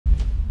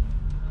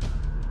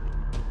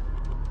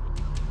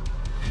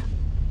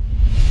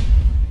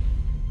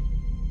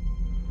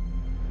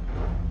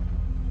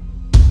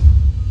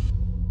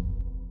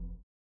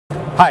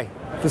Hi,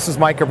 this is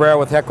Mike Cabrera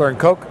with Heckler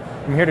Koch.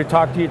 I'm here to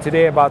talk to you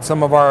today about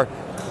some of our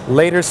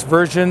latest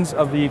versions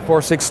of the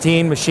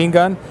 416 machine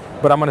gun,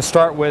 but I'm going to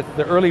start with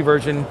the early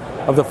version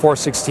of the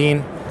 416,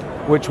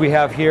 which we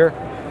have here.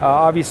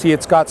 Obviously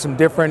it's got some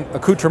different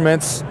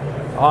accoutrements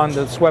on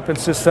this weapon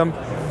system,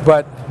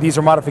 but these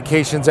are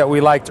modifications that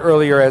we liked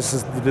earlier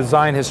as the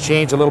design has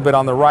changed a little bit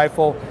on the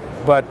rifle.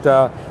 But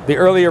the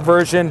earlier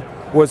version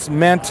was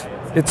meant,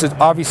 it's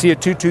obviously a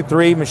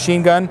 223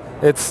 machine gun.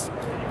 It's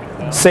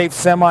safe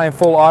semi and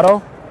full auto.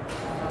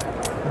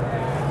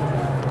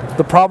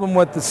 The problem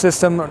with the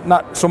system,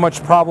 not so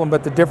much problem,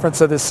 but the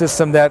difference of the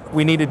system that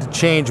we needed to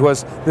change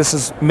was this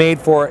is made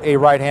for a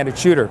right-handed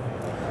shooter.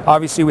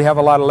 Obviously we have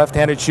a lot of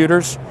left-handed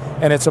shooters,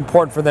 and it's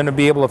important for them to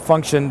be able to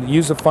function,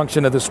 use the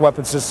function of this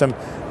weapon system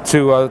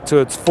to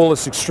its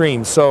fullest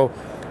extreme. So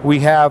we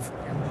have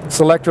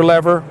selector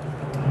lever,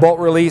 bolt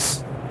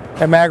release,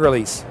 and mag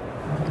release.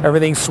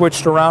 Everything's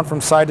switched around from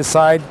side to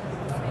side.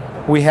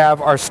 We have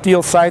our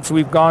steel sights.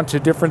 We've gone to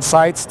different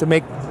sights to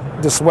make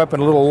this weapon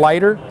a little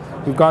lighter.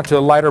 We've gone to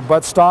a lighter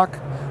buttstock.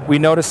 We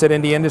notice that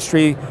in the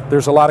industry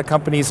there's a lot of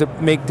companies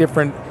that make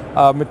different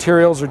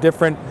materials or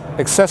different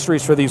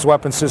accessories for these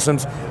weapon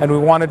systems, and we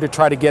wanted to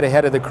try to get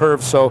ahead of the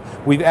curve, so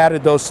we've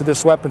added those to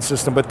this weapon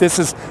system. But this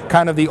is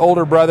kind of the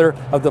older brother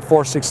of the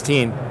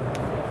 416.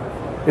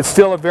 It's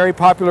still a very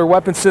popular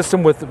weapon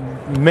system with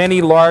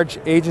many large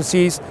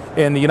agencies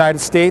in the United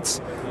States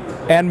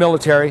and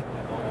military.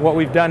 What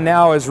we've done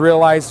now is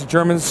realize the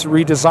Germans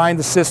redesigned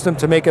the system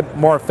to make it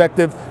more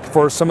effective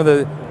for some of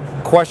the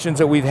questions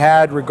that we've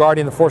had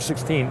regarding the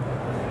 416.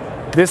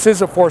 This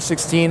is a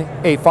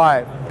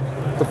 416A5.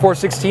 The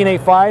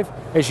 416A5,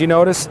 as you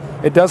notice,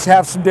 it does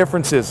have some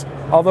differences.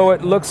 Although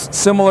it looks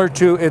similar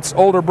to its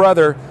older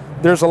brother,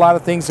 there's a lot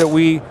of things that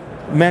we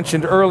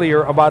mentioned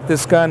earlier about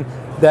this gun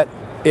that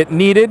it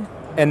needed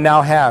and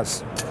now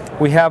has.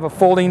 We have a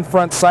folding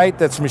front sight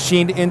that's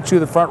machined into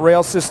the front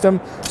rail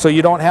system, so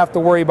you don't have to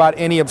worry about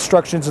any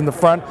obstructions in the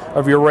front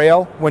of your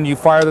rail when you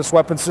fire this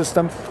weapon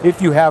system if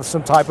you have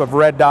some type of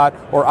red dot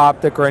or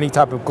optic or any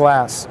type of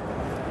glass.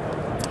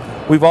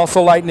 We've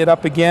also lightened it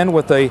up again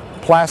with a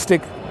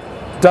plastic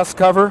dust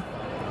cover,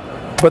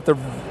 but the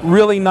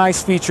really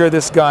nice feature of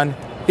this gun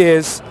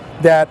is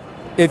that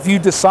if you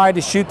decide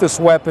to shoot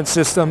this weapon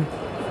system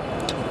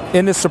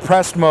in the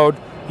suppressed mode,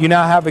 you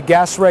now have a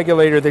gas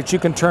regulator that you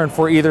can turn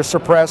for either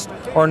suppressed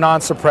or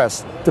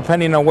non-suppressed,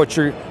 depending on what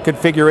your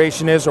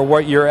configuration is or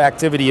what your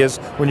activity is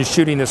when you're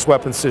shooting this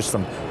weapon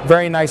system.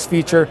 Very nice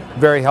feature,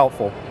 very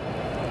helpful.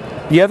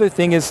 The other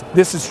thing is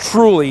this is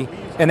truly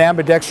an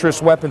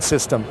ambidextrous weapon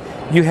system.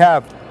 You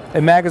have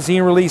a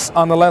magazine release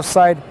on the left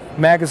side,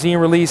 magazine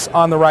release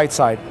on the right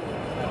side.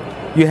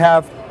 You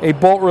have a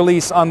bolt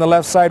release on the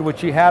left side,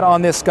 which you had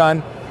on this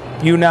gun.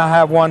 You now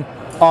have one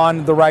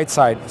on the right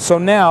side. So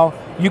now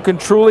you can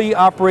truly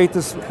operate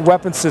this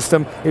weapon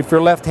system if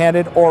you're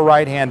left-handed or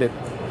right-handed.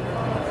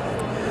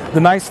 The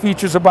nice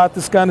features about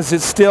this gun is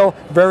it's still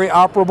very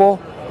operable.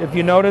 If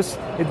you notice,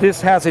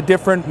 this has a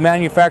different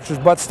manufacturer's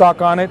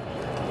buttstock on it.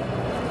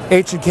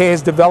 H&K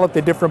has developed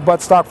a different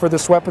buttstock for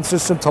this weapon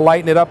system to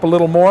lighten it up a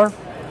little more.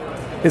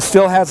 It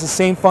still has the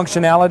same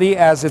functionality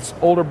as its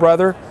older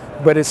brother,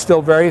 but it's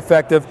still very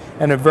effective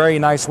and a very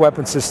nice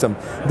weapon system.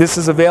 This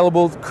is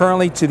available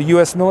currently to the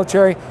U.S.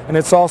 military, and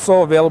it's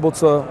also available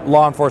to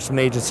law enforcement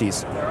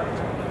agencies.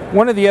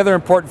 One of the other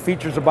important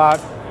features about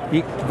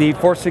the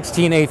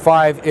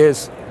 416A5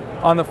 is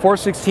on the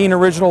 416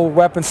 original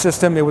weapon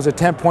system, it was a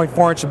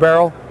 10.4-inch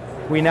barrel.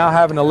 We now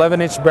have an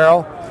 11-inch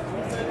barrel,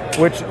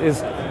 which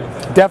is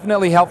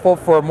definitely helpful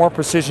for a more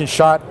precision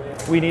shot.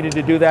 We needed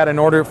to do that in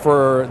order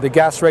for the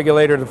gas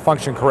regulator to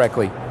function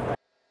correctly.